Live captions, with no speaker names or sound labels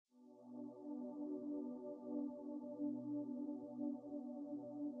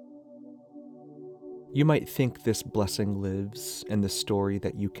You might think this blessing lives in the story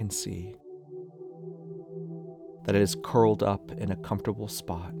that you can see, that it is curled up in a comfortable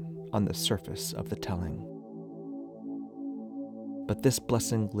spot on the surface of the telling. But this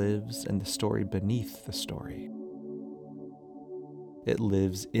blessing lives in the story beneath the story. It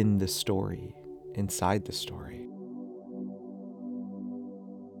lives in the story, inside the story,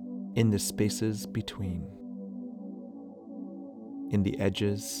 in the spaces between, in the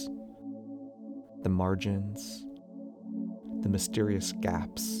edges, the margins, the mysterious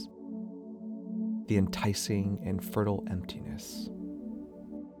gaps, the enticing and fertile emptiness.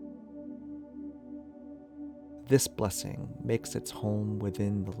 This blessing makes its home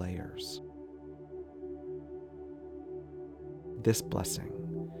within the layers. This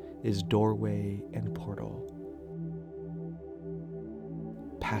blessing is doorway and portal,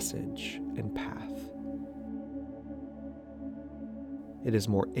 passage and path. It is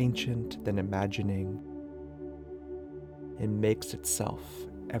more ancient than imagining and makes itself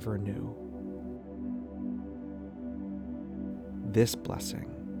ever new. This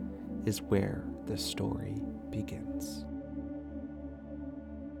blessing is where the story begins.